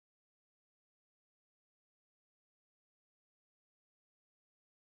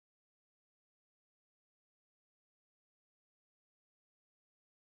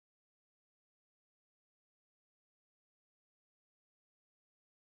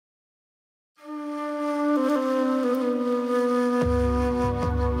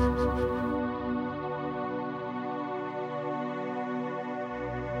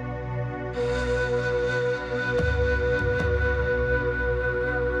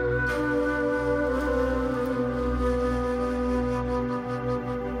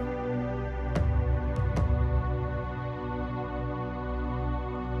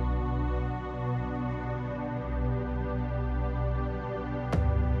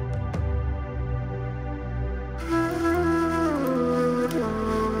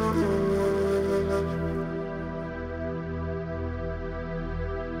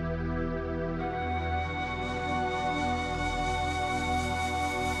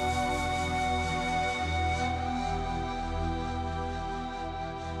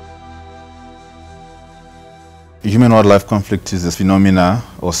Human-wildlife conflict is a phenomena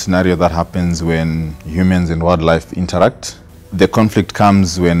or scenario that happens when humans and wildlife interact. The conflict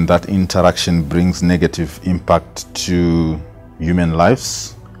comes when that interaction brings negative impact to human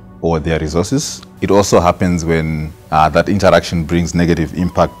lives or their resources. It also happens when that interaction brings negative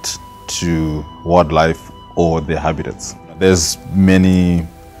impact to wildlife or their habitats. There's many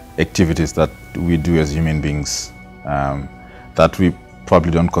activities that we do as human beings that we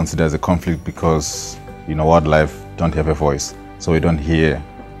probably don't consider as a conflict because wildlife don't have a voice, so we don't hear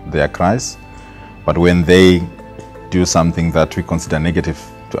their cries. But when they do something that we consider negative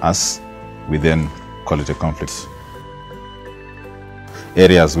to us, we then call it a conflict.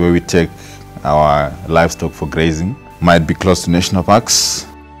 Areas where we take our livestock for grazing might be close to national parks,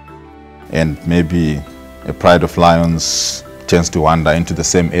 and maybe a pride of lions tends to wander into the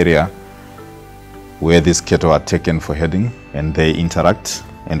same area where these cattle are taken for heading, and they interact,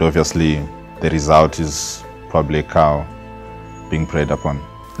 and obviously the result is probably a cow being preyed upon.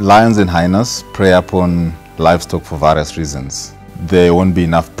 Lions and hyenas prey upon livestock for various reasons. There won't be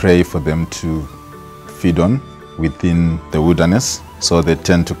enough prey for them to feed on within the wilderness, so they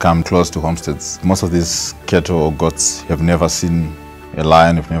tend to come close to homesteads. Most of these cattle or goats have never seen a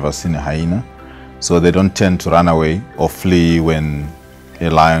lion, have never seen a hyena, so they don't tend to run away or flee when a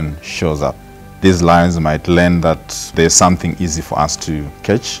lion shows up. These lions might learn that there's something easy for us to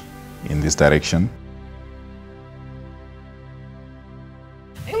catch in this direction.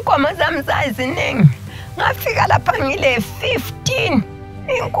 Inkomo zami zaziningi. Ngafika lapha ngile 15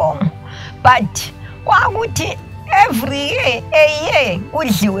 inkomo. But kwakuthi every year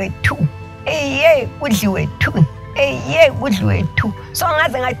kudliwe 2. A year kudliwe 2. A year kudliwe 2. So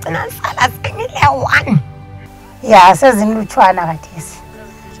ngaze ngagcina sala sengile 1. Ya sezinlutshwana kathesi.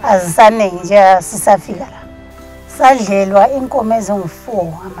 Azisaningi nje sisafika la. Sadlelwa inkomo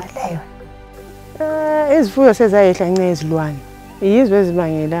ezingu4 amalayo. Izifuyo sezayehla ngenxa yezilwane. Yizo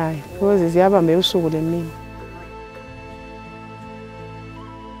ezibangelayo because ziyabamba usuku lemini.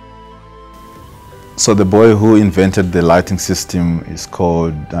 So the boy who invented the lighting system is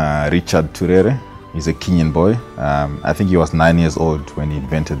called Richard Turere. He's a Kenyan boy. I think he was 9 years old when he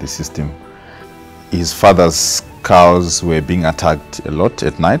invented the system. His father's cows were being attacked a lot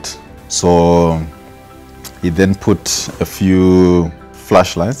at night, so he then put a few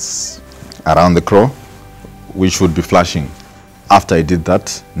flashlights around the crow, which would be flashing. After he did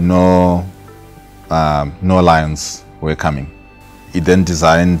that, no lions were coming. He then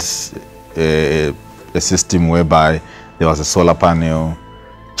designed a system whereby there was a solar panel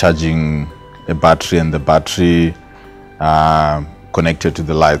charging a battery, and the battery connected to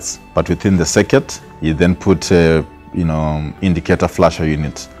the lights. But within the circuit, he then put a indicator flasher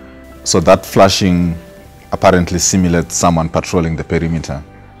unit. So that flashing apparently simulates someone patrolling the perimeter.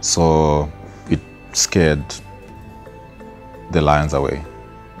 So it scared the lions away.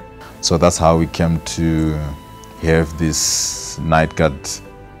 So that's how we came to have this Nite-Guard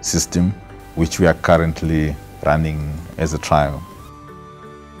system, which we are currently running as a trial.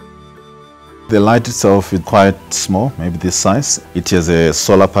 The light itself is quite small, maybe this size. It has a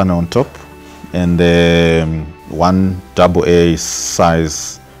solar panel on top and one AA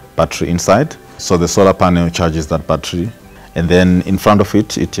size battery inside. So the solar panel charges that battery, and then in front of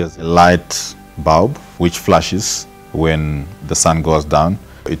it, it has a light bulb which flashes when the sun goes down.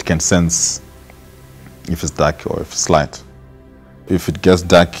 It can sense if it's dark or if it's light. If it gets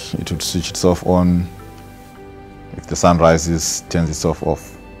dark, it would switch itself on. If the sun rises, it turns itself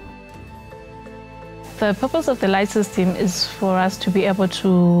off. The purpose of the light system is for us to be able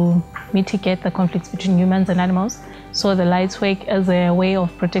to mitigate the conflicts between humans and animals. So the lights work as a way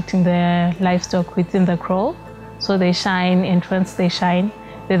of protecting the livestock within the kraal. So they shine, and once they shine,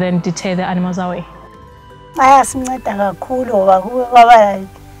 they then deter the animals away. Ayasinceda kakhulu ngoba kwaba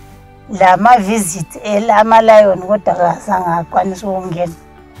lama visit elama-lion kodwa kazangakwanisa ukungena.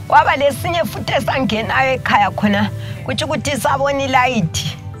 Kwaba lesinye futhi esangenayo ekhaya khona kuthi ukuthi sabona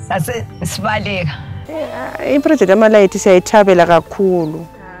ilayithi sase sibaleka. Iproject yama-light siyayithabela kakhulu.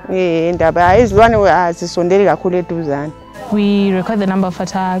 Indaba izilwane azisondeli kakhulu eduzane. We record the number of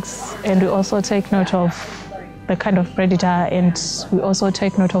attacks, and we also take note of the kind of predator, and we also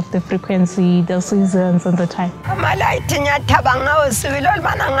take note of the frequency, the seasons, and the time. Amalayithi ngiyathaba ngawo sibili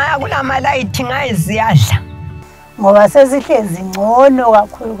olubana ngaya kulamalayithi ngayiziyadla. Ngoba sesihlezi ngcono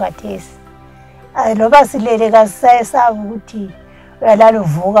kakhulu kathesi. Loba silele kasisayesaba ukuthi uyalala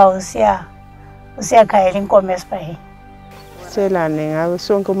uvuka usiyakhayela inkomo esibhayeni. Selane ngawe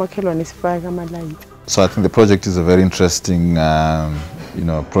sonke umakhelwane sifaka ama-light. So I think the project is a very interesting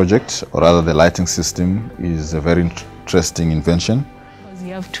project, or rather the lighting system is a very interesting invention.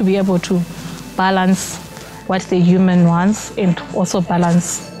 You have to be able to balance what the human wants and also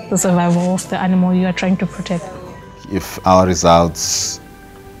balance the survival of the animal you are trying to protect. If our results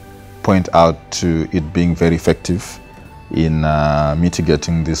point out to it being very effective in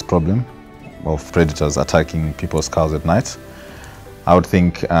mitigating this problem of predators attacking people's cows at night, I would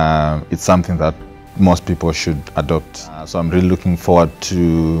think it's something that most people should adopt. So I'm really looking forward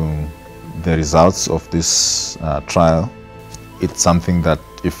to the results of this trial. It's something that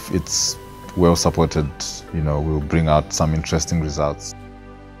if it's well supported, will bring out some interesting results.